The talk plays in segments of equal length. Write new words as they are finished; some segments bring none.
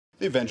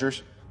The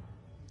Avengers.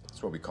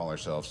 That's what we call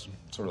ourselves.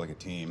 Sort of like a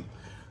team.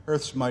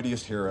 Earth's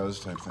mightiest heroes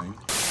type thing.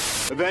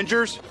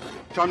 Avengers,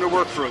 time to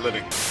work for a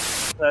living.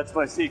 That's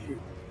my secret.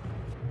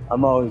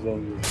 I'm always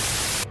angry.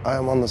 I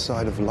am on the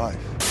side of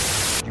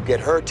life. You get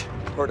hurt,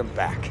 hurt him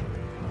back.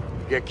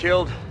 You get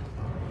killed,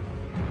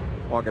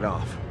 walk it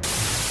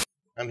off.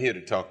 I'm here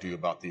to talk to you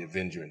about the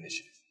Avenger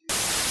Initiative.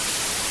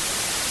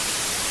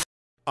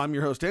 I'm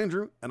your host,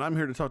 Andrew, and I'm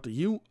here to talk to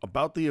you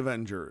about the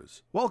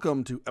Avengers.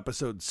 Welcome to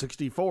episode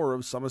 64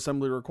 of Some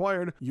Assembly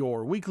Required,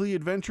 your weekly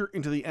adventure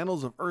into the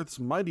annals of Earth's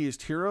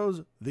mightiest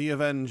heroes, the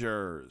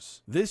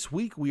Avengers. This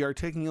week, we are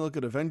taking a look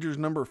at Avengers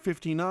number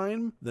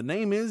 59. The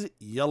name is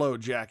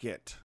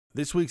Yellowjacket.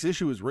 This week's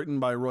issue is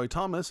written by Roy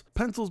Thomas,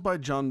 pencils by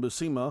John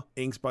Buscema,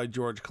 inks by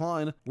George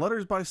Klein,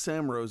 letters by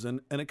Sam Rosen,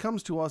 and it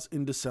comes to us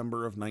in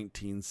December of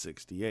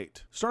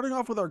 1968. Starting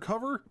off with our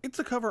cover, it's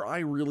a cover I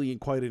really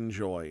quite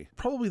enjoy.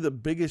 Probably the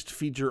biggest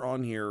feature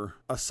on here,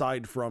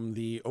 aside from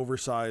the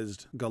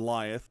oversized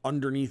Goliath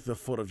underneath the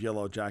foot of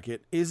Yellowjacket,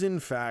 is in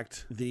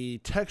fact the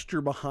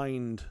texture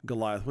behind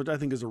Goliath, which I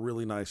think is a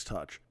really nice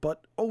touch.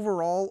 But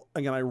overall,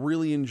 again, I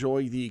really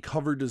enjoy the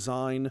cover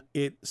design.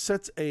 It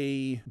sets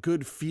a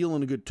good feel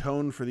and a good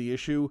tone for the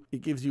issue.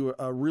 It gives you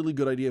a really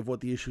good idea of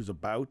what the issue is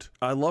about.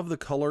 I love the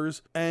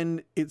colors,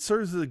 and it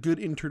serves as a good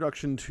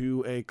introduction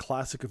to a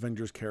classic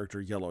Avengers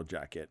character,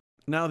 Yellowjacket.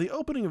 Now, the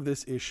opening of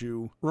this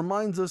issue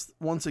reminds us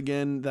once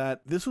again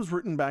that this was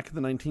written back in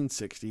the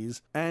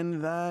 1960s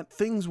and that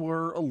things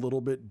were a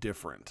little bit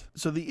different.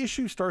 So the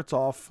issue starts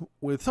off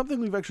with something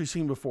we've actually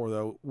seen before,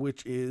 though,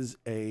 which is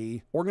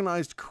a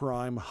organized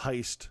crime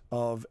heist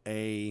of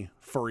a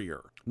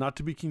furrier. Not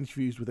to be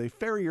confused with a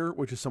farrier,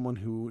 which is someone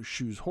who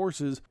shoes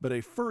horses, but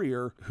a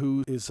furrier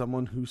who is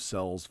someone who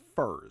sells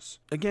furs.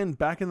 Again,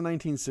 back in the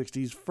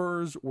 1960s,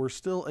 furs were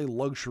still a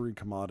luxury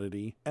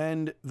commodity,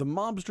 and the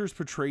mobsters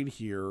portrayed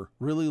here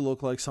really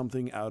look like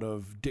something out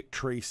of Dick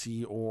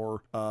Tracy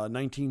or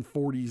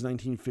 1940s,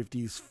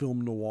 1950s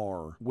film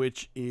noir,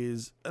 which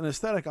is an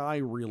aesthetic I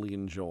really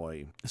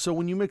enjoy. So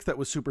when you mix that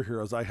with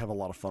superheroes, I have a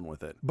lot of fun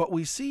with it. But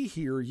we see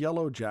here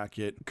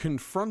Yellowjacket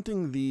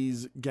confronting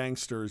these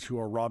gangsters who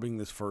are robbing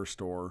this fur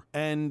store,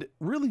 and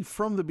really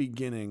from the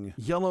beginning,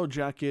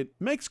 Yellowjacket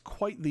makes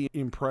quite the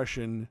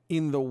impression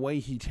in the way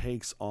he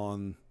takes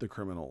on the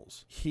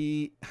criminals.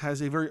 He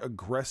has a very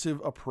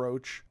aggressive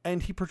approach,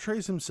 and he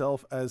portrays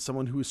himself as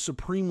someone who is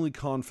supremely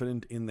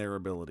confident in their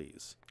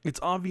abilities. It's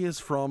obvious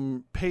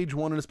from page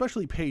 1 and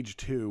especially page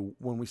 2,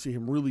 when we see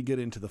him really get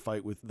into the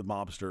fight with the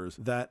mobsters,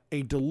 that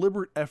a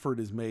deliberate effort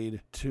is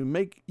made to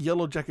make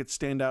Yellowjacket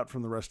stand out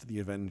from the rest of the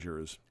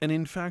Avengers. And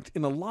in fact,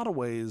 in a lot of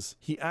ways,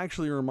 he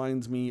actually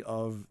reminds me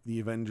of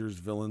the Avengers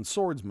villain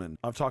Swordsman.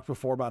 I've talked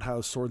before about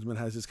how Swordsman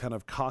has this kind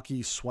of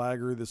cocky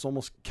swagger, this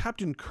almost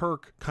Captain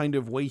Kirk kind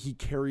of way he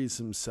carries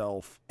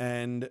himself,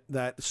 and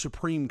that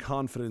supreme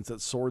confidence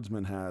that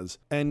Swordsman has.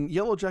 And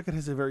Yellowjacket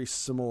has a very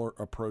similar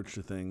approach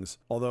to things,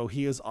 although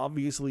he is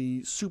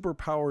obviously super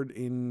powered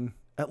in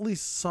at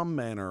least some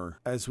manner,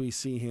 as we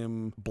see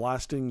him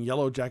blasting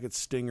Yellowjacket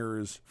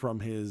stingers from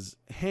his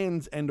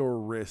hands and or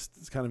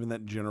wrists, kind of in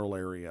that general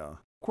area.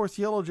 Of course,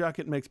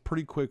 Yellowjacket makes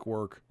pretty quick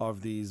work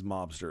of these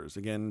mobsters.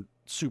 Again,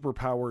 super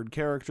powered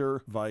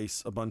character,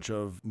 vice a bunch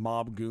of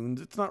mob goons.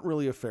 It's not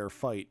really a fair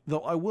fight.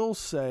 Though I will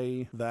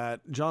say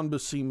that John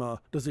Buscema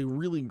does a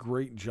really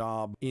great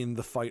job in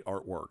the fight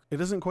artwork. It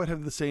doesn't quite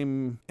have the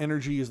same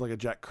energy as like a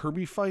Jack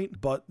Kirby fight,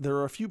 but there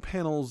are a few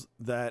panels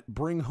that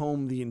bring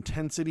home the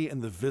intensity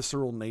and the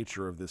visceral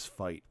nature of this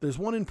fight. There's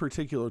one in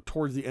particular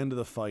towards the end of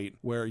the fight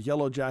where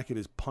Yellowjacket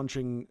is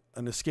punching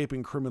an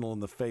escaping criminal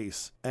in the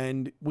face,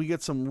 and we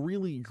get some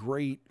really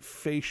great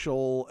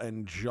facial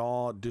and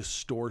jaw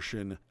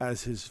distortion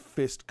as his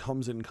fist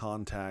comes in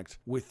contact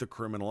with the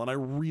criminal, and I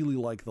really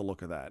like the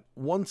look of that.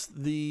 Once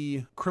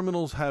the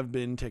criminals have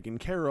been taken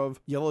care of,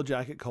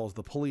 Yellowjacket calls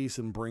the police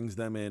and brings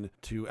them in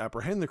to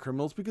apprehend the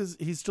criminals because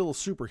he's still a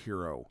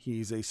superhero.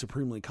 He's a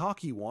supremely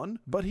cocky one,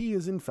 but he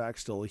is in fact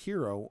still a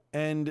hero,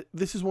 and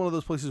this is one of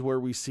those places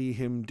where we see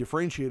him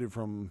differentiated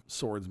from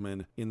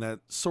Swordsman, in that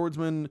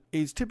Swordsman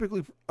is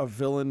typically a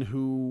villain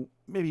who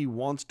maybe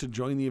wants to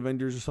join the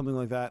Avengers or something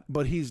like that,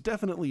 but he's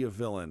definitely a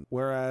villain.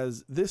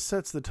 Whereas this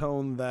sets the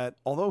tone that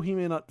although he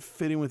may not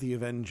fit in with the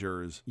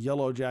Avengers,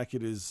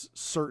 Yellowjacket is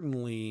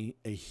certainly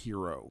a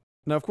hero.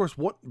 Now, of course,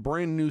 what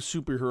brand new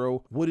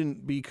superhero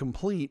wouldn't be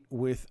complete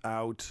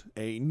without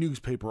a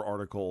newspaper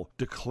article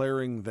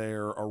declaring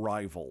their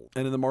arrival?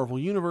 And in the Marvel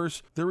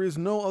Universe, there is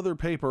no other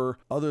paper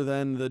other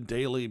than the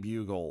Daily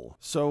Bugle.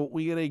 So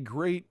we get a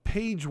great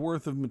page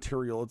worth of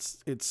material.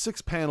 It's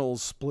 6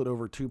 panels split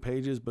over 2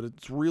 pages, but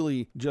it's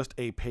really just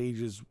a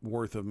page's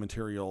worth of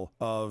material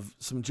of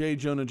some J.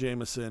 Jonah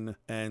Jameson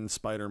and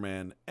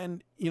Spider-Man.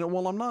 And, you know,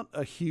 while I'm not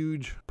a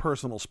huge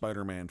personal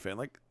Spider-Man fan,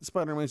 like,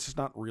 Spider-Man's just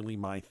not really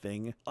my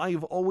thing,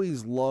 I've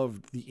always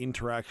loved the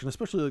interaction,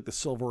 especially like the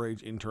Silver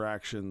Age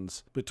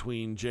interactions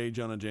between J.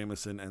 Jonah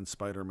Jameson and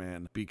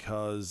Spider-Man,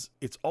 because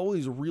it's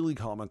always really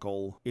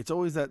comical. It's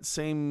always that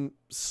same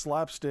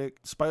slapstick,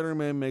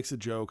 Spider-Man makes a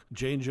joke,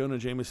 J. Jonah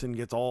Jameson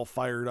gets all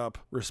fired up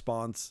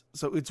response.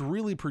 So it's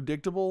really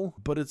predictable,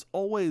 but it's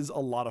always a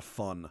lot of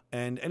fun.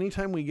 And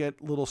anytime we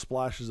get little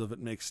splashes of it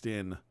mixed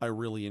in, I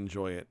really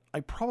enjoy it. I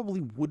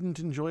probably wouldn't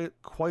enjoy it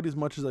quite as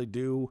much as I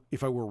do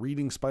if I were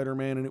reading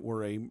Spider-Man and it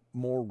were a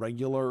more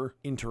regular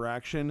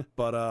interaction,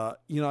 but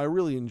I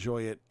really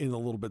enjoy it in the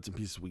little bits and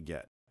pieces we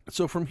get.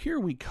 So from here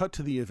we cut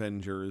to the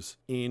Avengers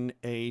in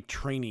a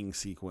training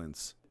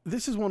sequence.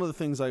 This is one of the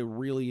things I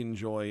really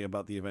enjoy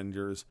about the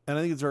Avengers, and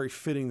I think it's very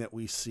fitting that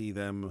we see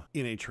them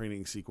in a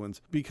training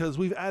sequence because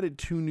we've added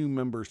 2 new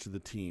members to the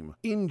team.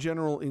 In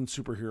general, in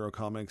superhero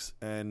comics,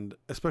 and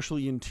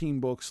especially in team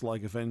books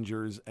like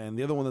Avengers, and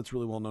the other one that's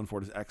really well known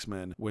for it is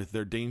X-Men with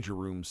their Danger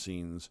Room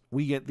scenes,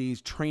 we get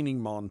these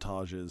training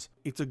montages.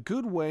 It's a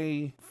good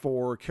way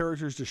for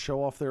characters to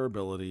show off their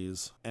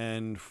abilities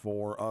and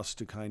for us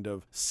to kind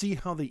of see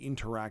how they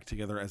interact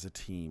together as a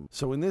team.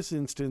 So in this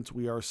instance,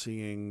 we are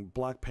seeing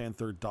Black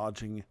Panther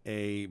dodging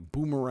a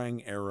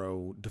boomerang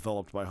arrow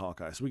developed by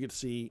Hawkeye. So we get to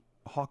see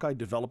Hawkeye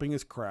developing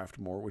his craft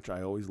more, which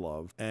I always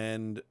love,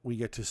 and we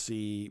get to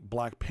see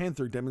Black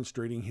Panther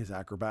demonstrating his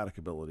acrobatic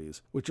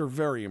abilities, which are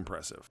very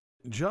impressive.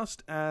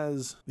 Just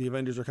as the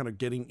Avengers are kind of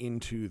getting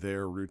into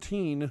their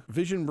routine,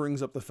 Vision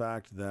brings up the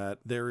fact that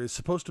there is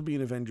supposed to be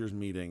an Avengers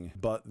meeting,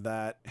 but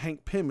that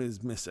Hank Pym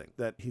is missing,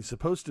 that he's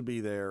supposed to be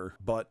there,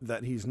 but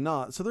that he's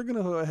not. So they're going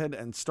to go ahead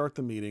and start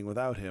the meeting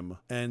without him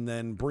and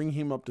then bring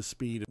him up to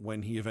speed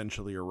when he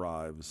eventually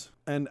arrives.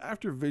 And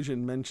after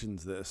Vision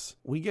mentions this,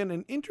 we get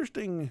an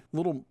interesting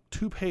little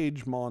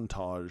 2-page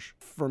montage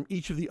from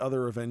each of the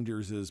other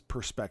Avengers'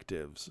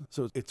 perspectives.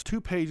 So it's 2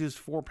 pages,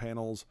 4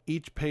 panels.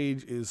 Each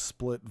page is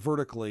split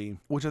vertically,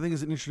 which I think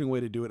is an interesting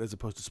way to do it as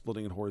opposed to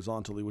splitting it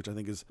horizontally, which I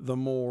think is the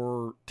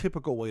more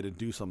typical way to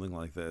do something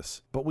like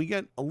this. But we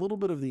get a little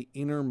bit of the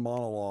inner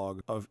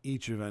monologue of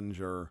each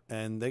Avenger,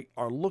 and they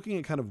are looking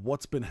at kind of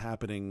what's been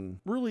happening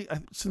really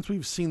since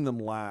we've seen them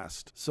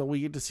last. So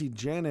we get to see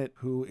Janet,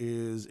 who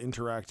is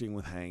interacting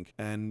with Hank,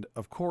 and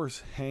of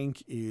course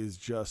Hank is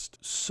just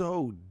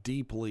so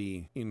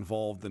deeply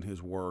involved in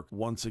his work,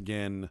 once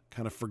again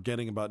kind of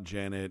forgetting about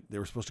Janet. They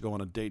were supposed to go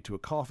on a date to a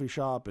coffee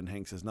shop and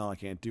Hank says, no, I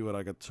can't do it,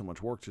 I got so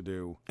much work to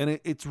do. And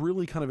it's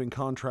really kind of in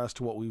contrast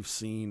to what we've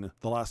seen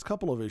the last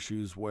couple of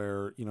issues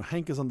where,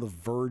 Hank is on the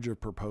verge of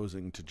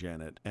proposing to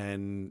Janet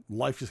and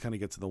life just kind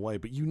of gets in the way,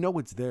 but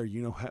it's there,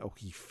 how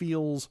he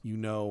feels,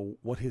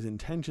 what his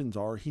intentions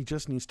are, he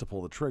just needs to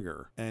pull the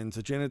trigger. And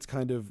so Janet's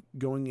kind of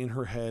going in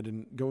her head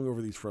and going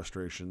over these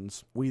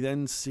frustrations. We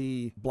then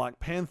see Black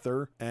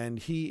Panther, and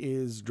he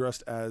is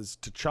dressed as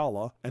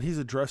T'Challa, and he's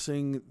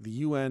addressing the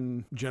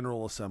UN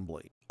General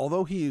Assembly.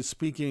 Although he is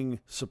speaking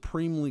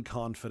supremely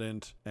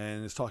confident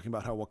and is talking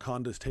about how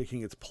Wakanda is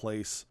taking its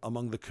place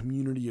among the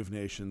community of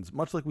nations,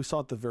 much like we saw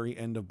at the very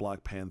end of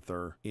Black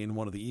Panther in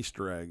one of the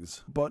Easter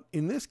eggs. But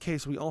in this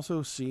case, we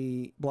also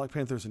see Black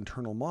Panther's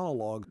internal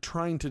monologue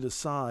trying to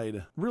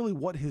decide really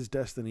what his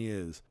destiny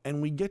is.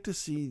 And we get to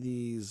see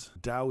these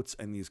doubts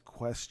and these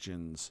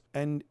questions.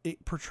 And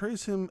it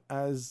portrays him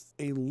as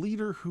a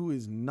leader who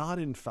is not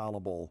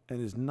infallible and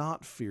is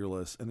not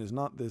fearless and is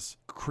not this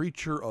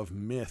creature of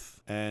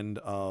myth and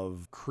of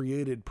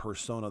created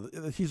persona.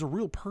 He's a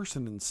real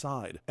person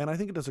inside. And I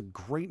think it does a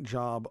great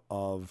job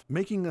of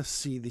making us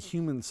see the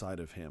human side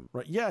of him,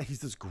 right? Yeah, he's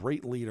this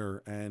great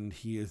leader and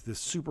he is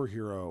this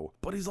superhero,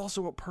 but he's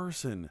also a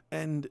person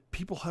and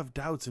people have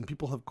doubts and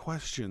people have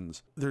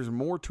questions. There's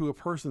more to a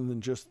person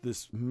than just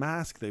this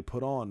mask they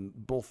put on,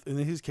 both in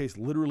his case,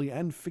 literally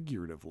and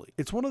figuratively.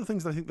 It's one of the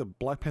things that I think the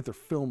Black Panther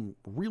film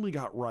really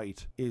got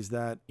right is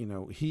that,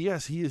 he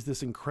is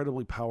this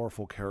incredibly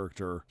powerful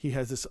character. He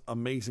has this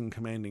amazing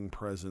commanding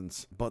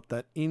presence, but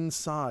that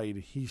inside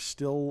he's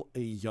still a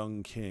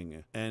young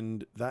king,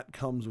 and that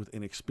comes with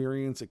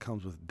inexperience, it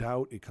comes with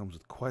doubt, it comes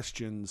with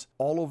questions.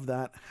 All of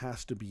that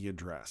has to be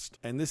addressed,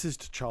 and this is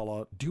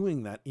T'Challa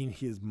doing that in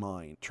his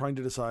mind, trying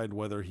to decide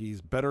whether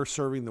he's better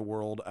serving the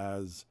world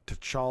as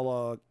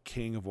T'Challa,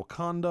 King of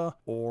Wakanda,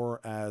 or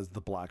as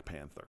the Black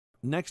Panther.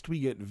 Next, we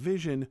get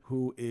Vision,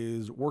 who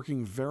is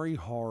working very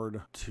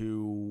hard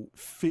to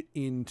fit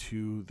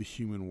into the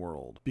human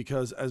world.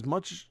 Because as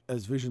much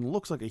as Vision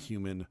looks like a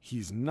human,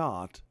 he's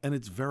not, and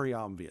it's very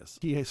obvious.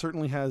 He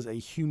certainly has a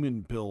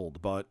human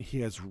build, but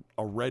he has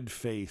a red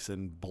face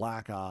and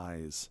black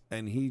eyes,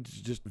 and he's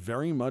just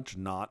very much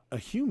not a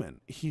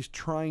human. He's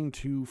trying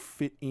to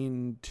fit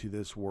into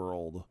this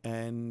world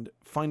and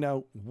find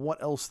out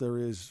what else there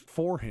is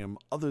for him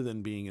other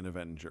than being an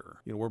Avenger.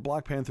 Where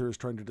Black Panther is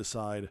trying to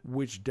decide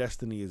which destiny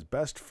is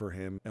best for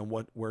him and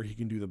where he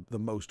can do the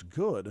most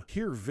good.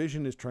 Here,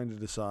 Vision is trying to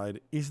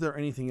decide, is there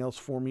anything else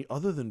for me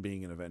other than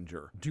being an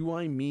Avenger? Do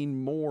I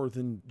mean more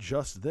than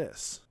just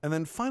this? And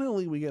then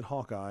finally we get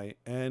Hawkeye,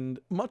 and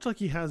much like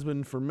he has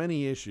been for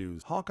many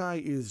issues,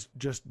 Hawkeye is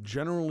just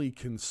generally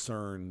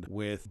concerned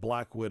with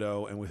Black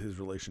Widow and with his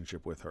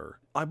relationship with her.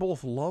 I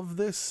both love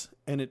this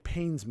and it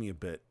pains me a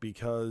bit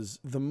because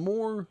the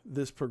more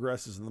this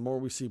progresses and the more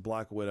we see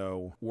Black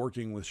Widow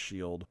working with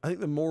S.H.I.E.L.D., I think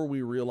the more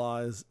we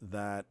realize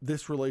that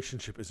this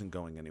relationship isn't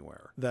going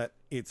anywhere, that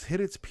it's hit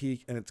its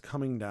peak and it's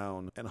coming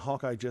down, and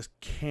Hawkeye just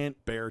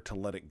can't bear to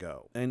let it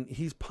go. And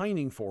he's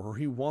pining for her.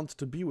 He wants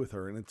to be with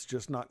her, and it's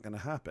just not going to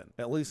happen.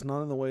 At least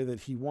not in the way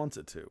that he wants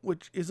it to,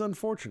 which is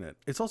unfortunate.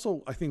 It's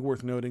also, I think,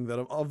 worth noting that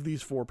of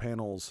these 4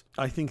 panels,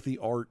 I think the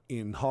art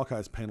in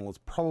Hawkeye's panel is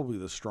probably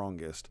the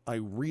strongest. I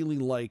really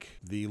like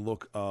the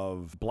look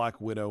of Black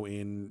Widow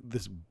in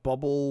this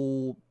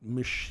bubble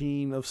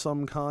machine of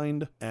some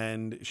kind,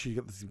 and she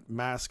got this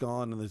mask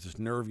on, and there's this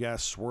nerve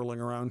gas swirling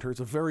around her. It's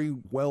a very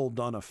well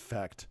done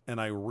effect, and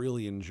I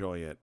really enjoy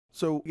it.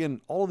 So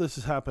again, all of this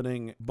is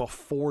happening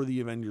before the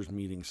Avengers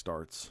meeting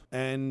starts.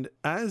 And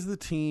as the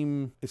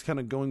team is kind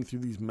of going through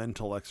these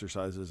mental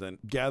exercises and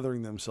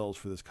gathering themselves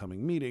for this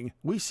coming meeting,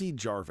 we see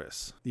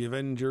Jarvis, the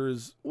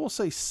Avengers, we'll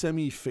say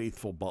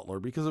semi-faithful butler,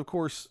 because of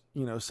course,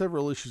 you know,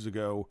 several issues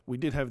ago, we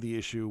did have the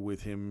issue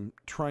with him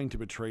trying to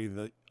betray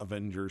the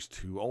Avengers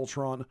to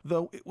Ultron,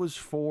 though it was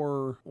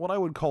for what I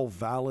would call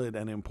valid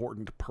and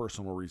important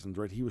personal reasons,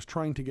 right? He was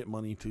trying to get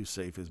money to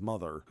save his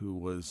mother, who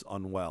was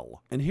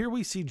unwell. And here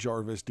we see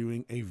Jarvis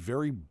doing a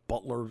very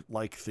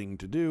butler-like thing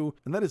to do,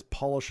 and that is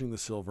polishing the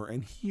silver,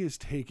 and he is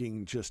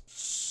taking just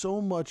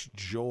so much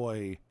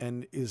joy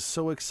and is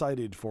so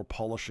excited for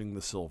polishing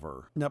the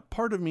silver. Now, the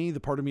part of me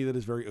that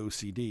is very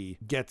OCD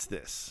gets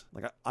this.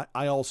 Like,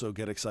 I also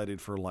get excited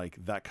for like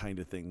that kind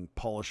of thing,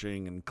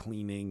 polishing and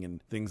cleaning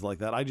and things like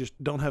that. I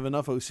just don't have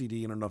enough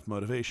OCD and enough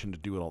motivation to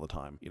do it all the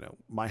time. You know,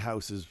 my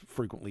house is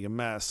frequently a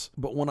mess,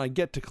 but when I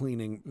get to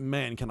cleaning,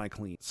 man, can I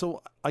clean.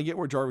 So I get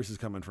where Jarvis is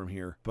coming from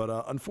here, but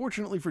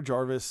unfortunately for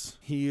Jarvis,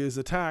 he is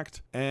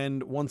attacked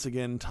and once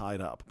again tied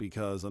up,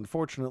 because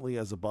unfortunately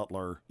as a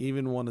butler,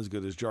 even one as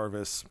good as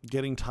Jarvis,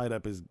 getting tied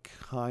up is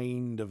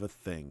kind of a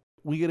thing.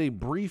 We get a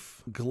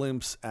brief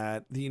glimpse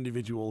at the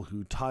individual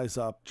who ties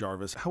up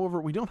Jarvis. However,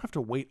 we don't have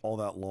to wait all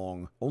that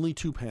long, only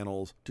 2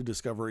 panels, to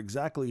discover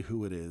exactly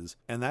who it is,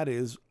 and that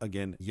is,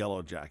 again,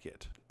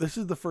 Yellowjacket. This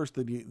is the first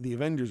that the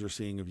Avengers are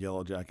seeing of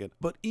Yellowjacket,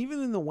 but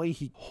even in the way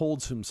he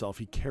holds himself,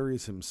 he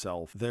carries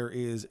himself, there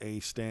is a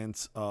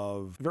stance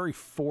of very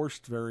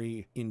forced,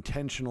 very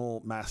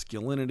intentional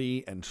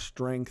masculinity and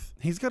strength.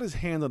 He's got his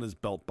hand on his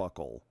belt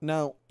buckle.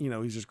 Now, you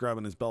know, he's just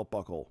grabbing his belt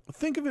buckle.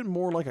 Think of it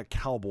more like a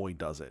cowboy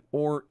does it,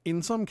 or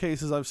in some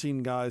cases, I've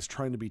seen guys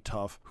trying to be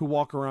tough who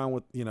walk around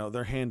with, you know,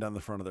 their hand down the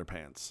front of their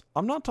pants.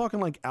 I'm not talking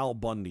like Al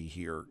Bundy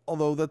here,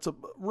 although that's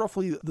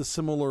roughly the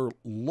similar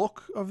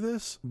look of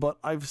this, but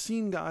I've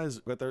seen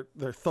guys with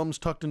their thumbs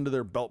tucked into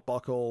their belt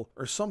buckle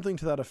or something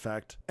to that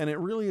effect, and it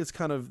really is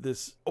kind of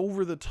this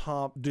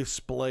over-the-top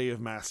display of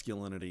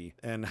masculinity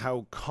and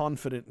how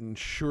confident and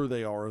sure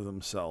they are of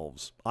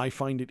themselves. I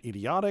find it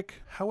idiotic.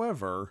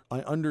 However,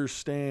 I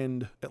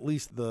understand at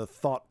least the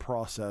thought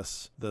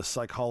process, the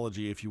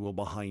psychology, if you will,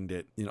 behind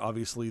it. You know,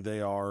 obviously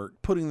they are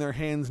putting their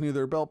hands near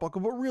their belt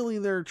buckle, but really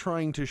they're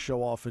trying to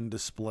show off and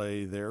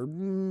display their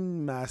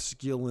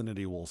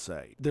masculinity, we'll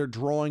say. They're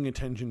drawing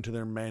attention to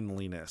their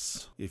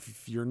manliness.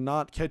 If you're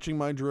not catching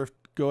my drift,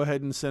 go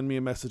ahead and send me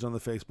a message on the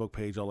Facebook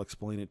page. I'll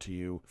explain it to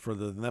you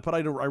further than that, but I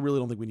really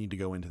don't think we need to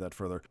go into that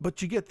further.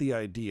 But you get the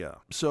idea.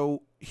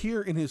 So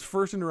here in his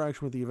first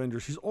interaction with the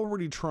Avengers, he's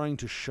already trying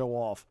to show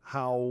off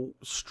how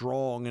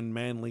strong and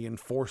manly and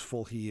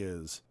forceful he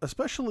is,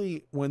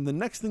 especially when the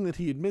next thing that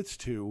he admits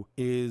to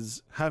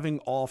is having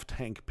offed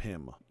Hank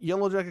Pym.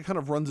 Yellowjacket kind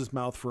of runs his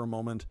mouth for a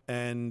moment,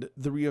 and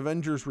the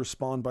Avengers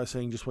respond by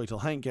saying, just wait till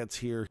Hank gets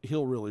here,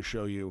 he'll really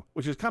show you,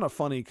 which is kind of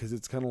funny because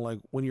it's kind of like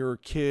when you're a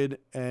kid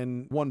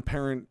and one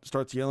parent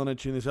starts yelling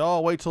at you and they say,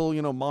 oh, wait till,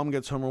 you know, mom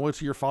gets home, or wait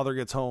till your father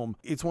gets home.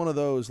 It's one of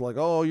those like,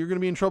 oh, you're going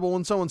to be in trouble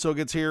when so-and-so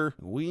gets here.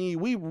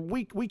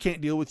 We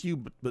can't deal with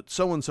you, but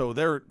so-and-so,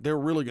 they're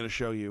really going to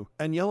show you.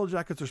 And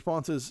Yellowjacket's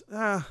response is,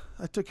 I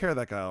took care of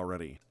that guy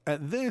already.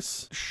 At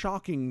this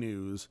shocking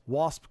news,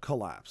 Wasp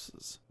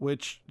collapses,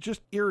 which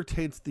just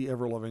irritates the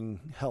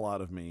ever-loving hell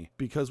out of me,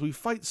 because we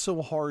fight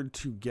so hard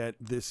to get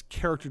this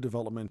character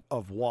development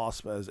of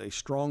Wasp as a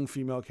strong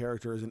female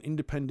character, as an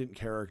independent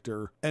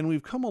character, and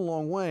we've come a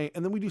long way,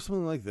 and then we do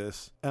something like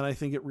this, and I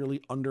think it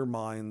really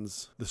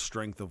undermines the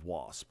strength of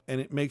Wasp, and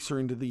it makes her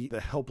into the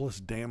helpless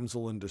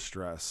damsel in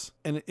distress,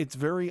 and it's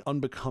very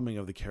unbecoming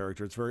of the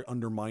character. It's very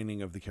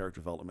undermining of the character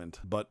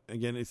development, but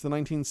again, it's the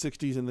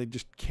 1960s, and they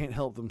just can't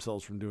help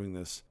themselves from doing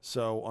this.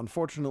 So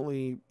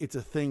unfortunately, it's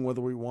a thing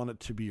whether we want it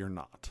to be or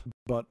not.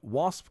 But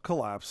Wasp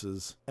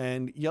collapses,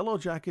 and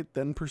Yellowjacket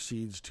then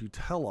proceeds to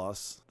tell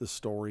us the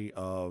story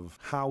of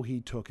how he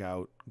took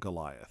out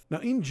Goliath. Now,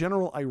 in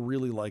general, I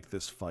really like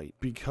this fight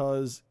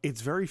because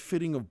it's very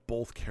fitting of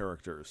both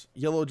characters.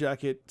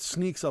 Yellowjacket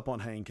sneaks up on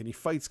Hank and he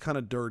fights kind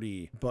of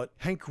dirty, but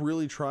Hank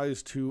really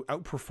tries to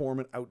outperform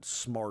and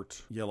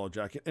outsmart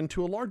Yellowjacket, and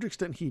to a large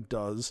extent he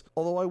does,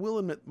 although I will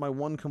admit my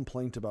one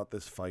complaint about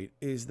this fight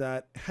is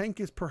that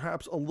Hank is is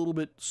perhaps a little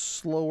bit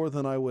slower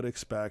than I would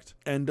expect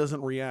and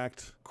doesn't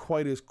react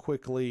quite as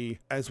quickly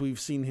as we've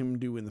seen him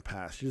do in the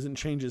past. He doesn't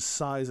change his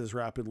size as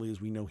rapidly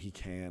as we know he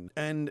can.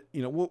 And,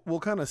 you know, we'll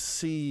kind of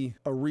see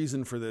a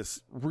reason for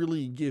this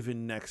really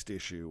given next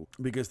issue,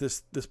 because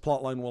this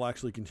plot line will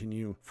actually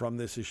continue from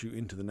this issue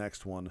into the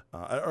next one.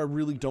 I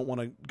really don't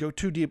want to go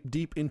too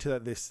deep into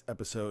that this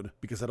episode,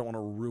 because I don't want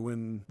to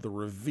ruin the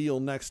reveal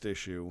next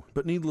issue.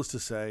 But needless to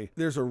say,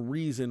 there's a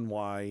reason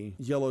why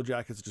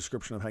Yellowjacket's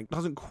description of Hank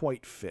doesn't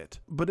quite fit.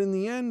 But in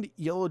the end,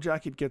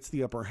 Yellowjacket gets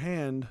the upper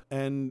hand,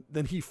 and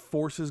then he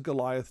forces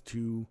Goliath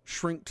to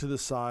shrink to the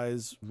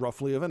size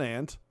roughly of an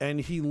ant,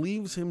 and he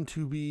leaves him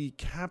to be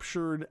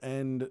captured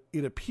and,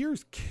 it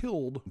appears,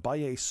 killed by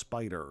a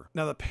spider.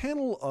 Now, the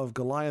panel of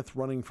Goliath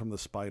running from the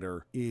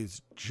spider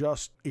is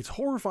just, it's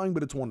horrifying,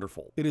 but it's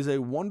wonderful. It is a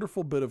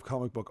wonderful bit of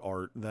comic book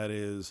art that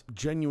is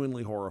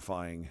genuinely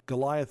horrifying.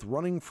 Goliath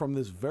running from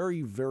this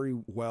very, very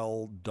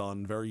well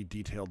done, very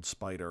detailed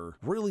spider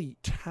really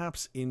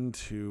taps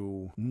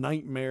into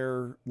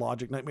nightmare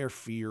logic, nightmare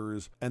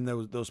fears, and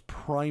those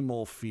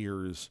primal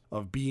fears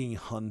of being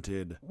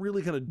hunted,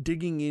 really kind of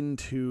digging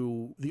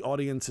into the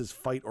audience's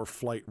fight or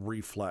flight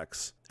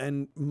reflex.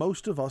 And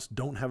most of us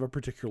don't have a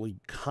particularly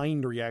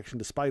kind reaction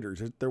to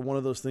spiders. They're one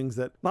of those things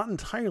that, not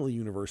entirely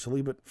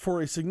universally, but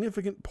for a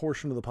significant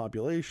portion of the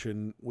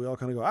population, we all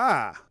kind of go,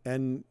 ah,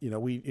 and, you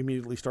know, we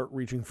immediately start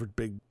reaching for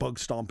big bug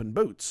stomping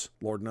boots.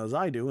 Lord knows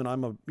I do, and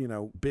I'm a, you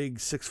know, big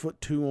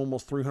 6'2",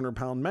 almost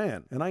 300-pound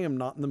man, and I am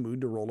not in the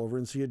mood to roll over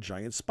and see a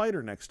giant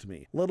spider next to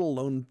me, let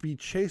alone be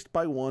chased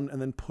by one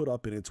and then put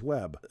up in its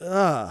web.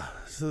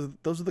 So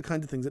those are the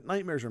kinds of things that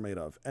nightmares are made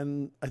of,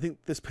 and I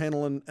think this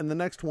panel and the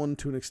next one,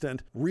 to an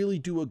extent, really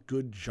do a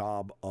good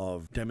job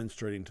of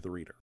demonstrating to the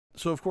reader.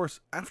 So, of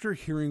course, after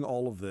hearing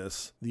all of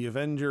this, the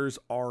Avengers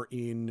are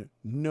in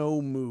no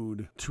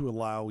mood to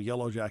allow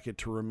Yellowjacket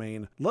to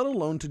remain, let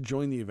alone to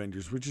join the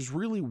Avengers, which is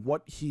really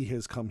what he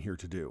has come here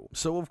to do.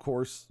 So, of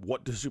course,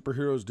 what do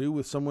superheroes do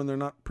with someone they're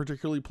not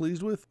particularly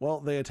pleased with?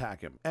 Well, they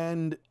attack him.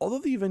 And although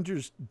the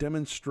Avengers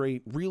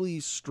demonstrate really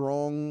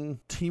strong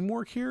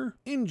teamwork here,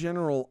 in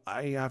general,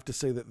 I have to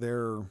say that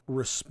their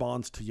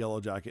response to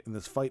Yellowjacket in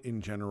this fight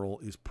in general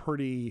is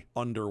pretty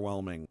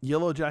underwhelming.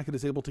 Yellowjacket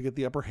is able to get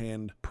the upper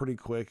hand pretty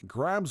quick,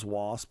 grabs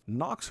Wasp,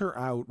 knocks her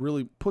out,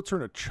 really puts her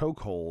in a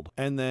chokehold,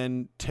 and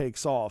then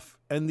takes off.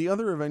 And the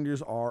other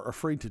Avengers are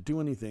afraid to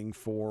do anything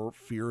for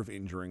fear of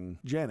injuring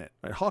Janet.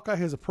 Right, Hawkeye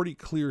has a pretty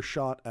clear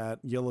shot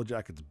at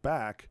Yellowjacket's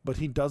back, but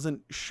he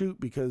doesn't shoot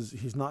because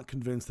he's not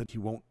convinced that he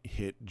won't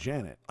hit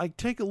Janet. I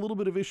take a little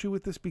bit of issue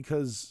with this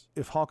because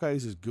if Hawkeye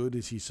is as good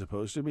as he's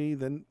supposed to be,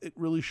 then it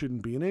really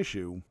shouldn't be an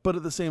issue. But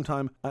at the same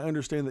time, I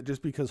understand that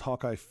just because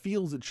Hawkeye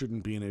feels it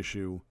shouldn't be an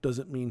issue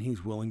doesn't mean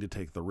he's willing to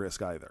take the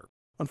risk either.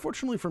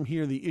 Unfortunately, from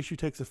here, the issue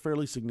takes a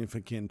fairly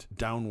significant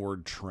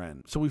downward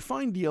trend. So we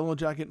find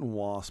Yellowjacket and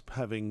Wasp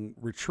having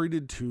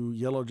retreated to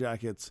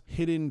Yellowjacket's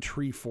hidden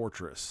tree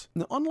fortress.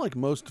 Now, unlike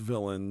most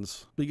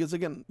villains, because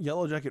again,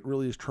 Yellowjacket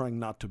really is trying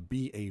not to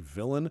be a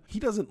villain, he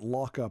doesn't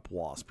lock up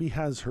Wasp. He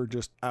has her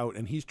just out,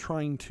 and he's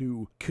trying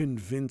to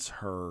convince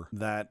her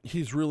that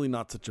he's really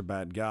not such a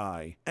bad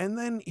guy. And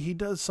then he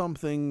does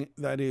something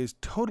that is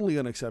totally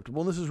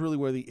unacceptable, and this is really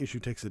where the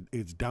issue takes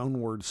its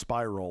downward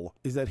spiral,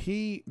 is that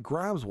he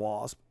grabs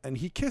Wasp and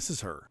he kisses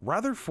her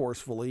rather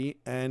forcefully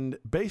and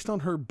based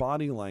on her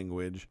body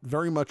language,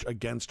 very much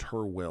against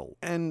her will.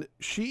 And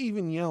she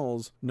even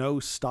yells, "No,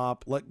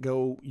 stop, let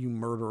go, you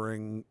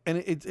murdering." And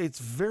it's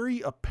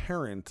very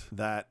apparent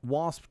that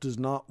Wasp does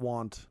not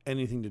want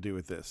anything to do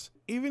with this.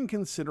 Even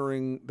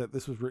considering that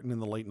this was written in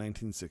the late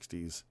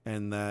 1960s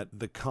and that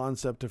the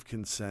concept of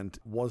consent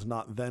was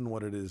not then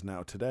what it is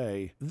now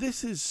today,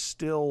 this is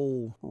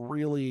still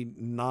really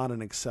not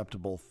an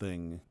acceptable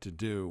thing to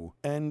do.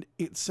 And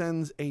it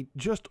sends a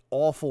just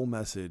awful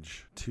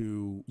message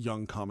to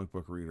young comic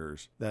book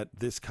readers that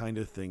this kind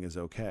of thing is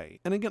okay.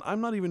 And again,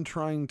 I'm not even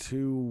trying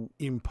to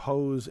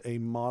impose a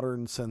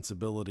modern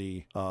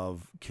sensibility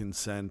of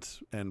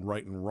consent and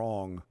right and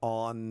wrong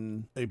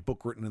on a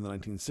book written in the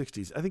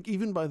 1960s. I think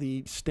even by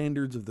the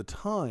standards of the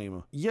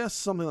time, yes,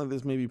 something like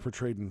this may be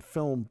portrayed in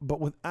film, but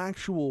with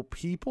actual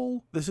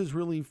people, this is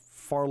really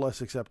far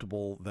less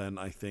acceptable than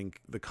I think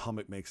the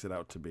comic makes it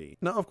out to be.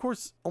 Now, of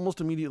course,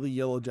 almost immediately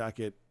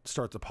Yellowjacket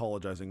starts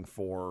apologizing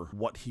for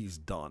what he's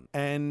done.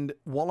 And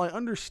while I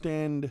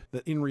understand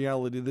that in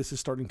reality this is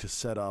starting to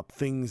set up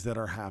things that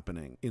are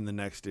happening in the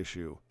next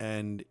issue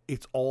and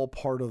it's all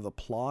part of the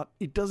plot,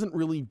 it doesn't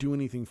really do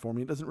anything for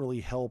me. It doesn't really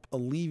help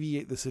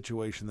alleviate the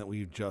situation that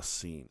we've just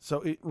seen.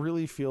 So it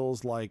really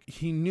feels like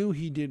he knew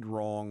he did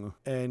wrong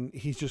and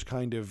he's just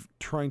kind of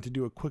trying to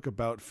do a quick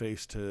about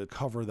face to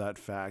cover that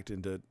fact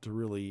and to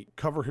really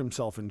cover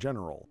himself in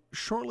general.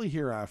 shortly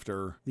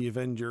hereafter, the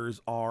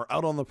Avengers are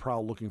out on the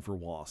prowl looking for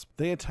Wasp.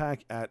 They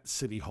attack at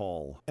City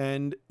Hall,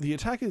 and the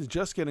attack is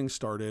just getting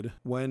started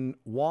when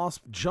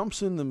Wasp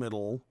jumps in the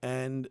middle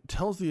and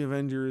tells the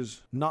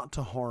Avengers not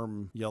to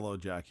harm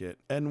Yellowjacket.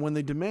 And when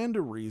they demand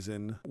a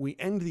reason, we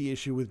end the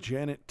issue with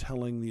Janet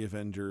telling the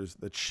Avengers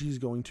that she's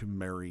going to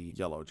marry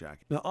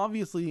Yellowjacket. Now,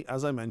 obviously,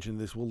 as I mentioned,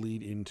 this will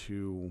lead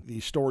into the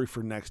story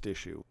for next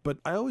issue, but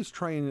I always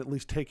try and at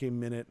least take a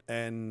minute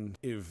and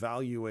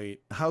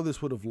evaluate how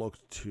this would have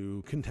looked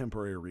to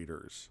contemporary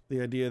readers.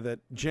 The idea that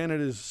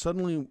Janet is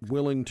suddenly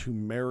willing to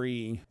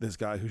marry this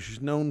guy who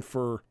she's known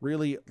for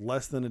really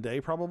less than a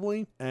day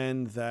probably,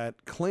 and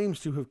that claims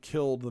to have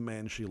killed the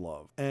man she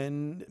loved.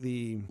 And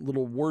the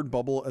little word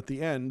bubble at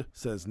the end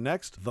says,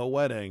 next, the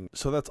wedding.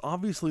 So that's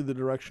obviously the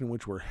direction in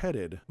which we're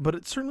headed, but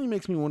it certainly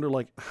makes me wonder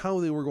like how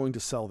they were going to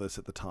sell this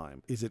at the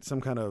time. Is it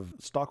some kind of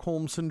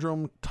Stockholm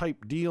Syndrome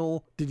type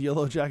deal? Did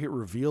Yellowjacket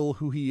reveal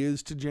who he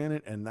is to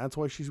Janet and that's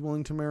why she's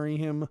willing to marry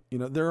him? You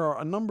know, there are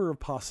a number of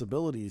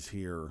possibilities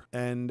here,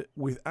 and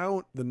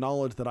without the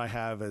knowledge that I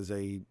have as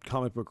a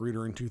comic book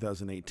reader in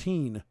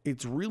 2018,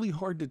 it's really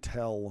hard to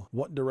tell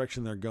what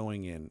direction they're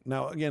going in.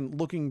 Now, again,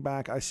 looking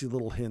back, I see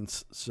little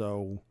hints,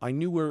 so I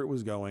knew where it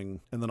was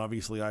going, and then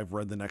obviously I've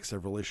read the next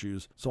several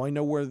issues, so I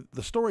know where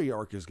the story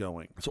arc is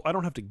going, so I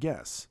don't have to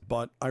guess.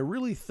 But I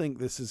really think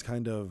this is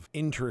kind of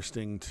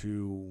interesting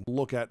to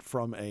look at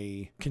from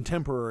a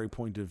contemporary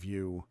point of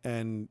view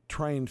and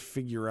try and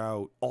figure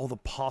out all the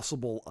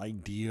possible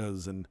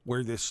ideas and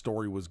where this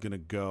story was going to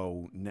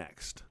go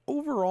next.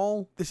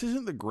 Overall, this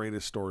isn't the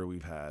greatest story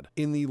we've had.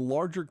 In the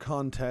larger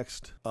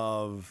context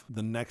of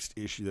the next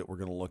issue that we're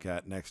going to look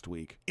at next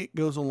week, it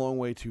goes a long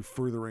way to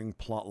furthering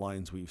plot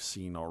lines we've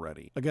seen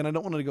already. Again, I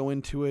don't want to go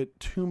into it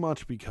too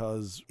much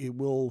because it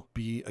will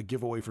be a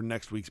giveaway for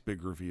next week's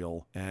big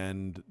reveal,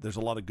 and there's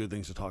a lot of good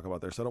things to talk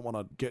about there, so I don't want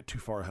to get too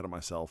far ahead of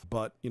myself.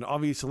 But, you know,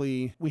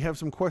 obviously, we have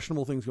some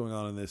questionable things going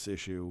on in this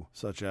issue,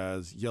 such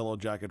as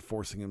Yellowjacket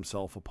forcing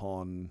himself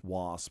upon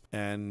Wasp,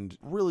 and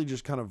really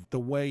just kind of the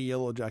way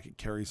Yellowjacket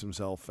carries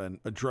himself and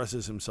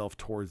addresses himself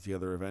towards the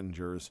other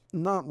Avengers.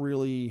 Not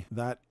really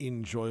that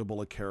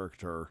enjoyable a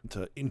character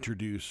to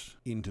introduce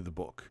into the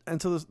book.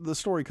 And so the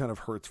story kind of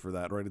hurts for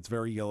that, right? It's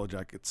very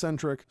Yellowjacket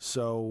centric,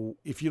 so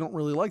if you don't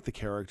really like the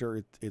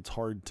character, it's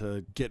hard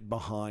to get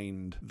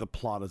behind the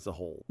plot as a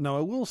whole. Now,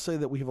 I will say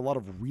that we have a lot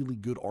of really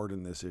good art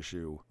in this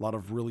issue, a lot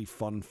of really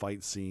fun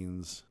fight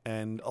scenes,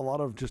 and a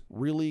lot of just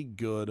really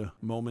good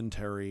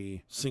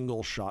momentary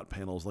single shot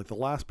panels. Like the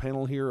last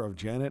panel here of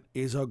Janet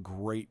is a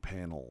great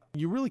panel.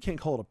 You really can't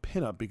call it a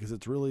pinup because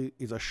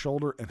it's a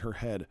shoulder and her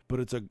head, but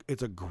it's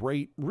a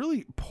great,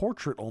 really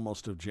portrait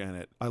almost of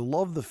Janet. I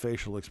love the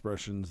facial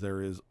expressions.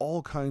 There is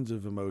all kinds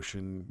of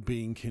emotion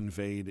being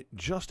conveyed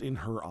just in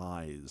her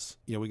eyes.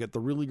 You know, we get the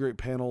really great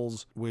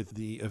panels with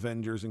the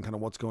Avengers and kind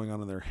of what's going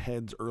on in their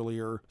heads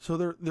earlier. So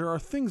there are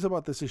things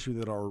about this issue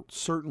that are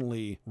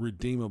certainly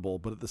redeemable,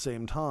 but at the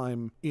same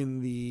time, in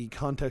the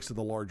context of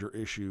the larger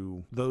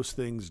issue, those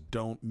things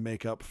don't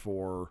make up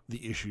for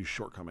the issue's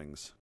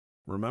shortcomings.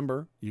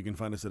 Remember, you can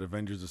find us at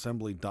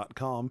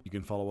AvengersAssembly.com. You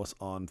can follow us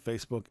on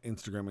Facebook,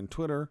 Instagram, and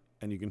Twitter.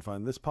 And you can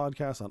find this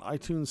podcast on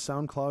iTunes,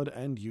 SoundCloud,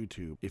 and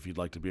YouTube. If you'd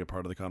like to be a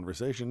part of the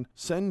conversation,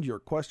 send your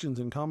questions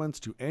and comments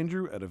to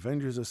Andrew at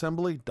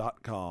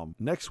AvengersAssembly.com.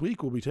 Next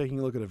week, we'll be taking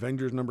a look at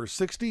Avengers number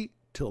 60,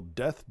 Till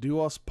Death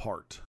Do Us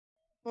Part.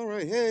 All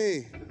right,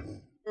 hey.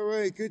 All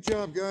right, good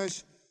job,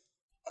 guys.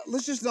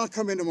 Let's just not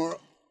come in tomorrow.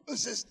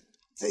 Let's just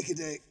take a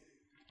day.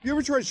 You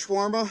ever tried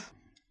shawarma?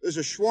 There's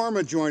a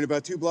shawarma joint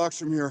about 2 blocks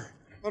from here.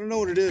 I don't know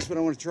what it is, but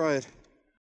I want to try it.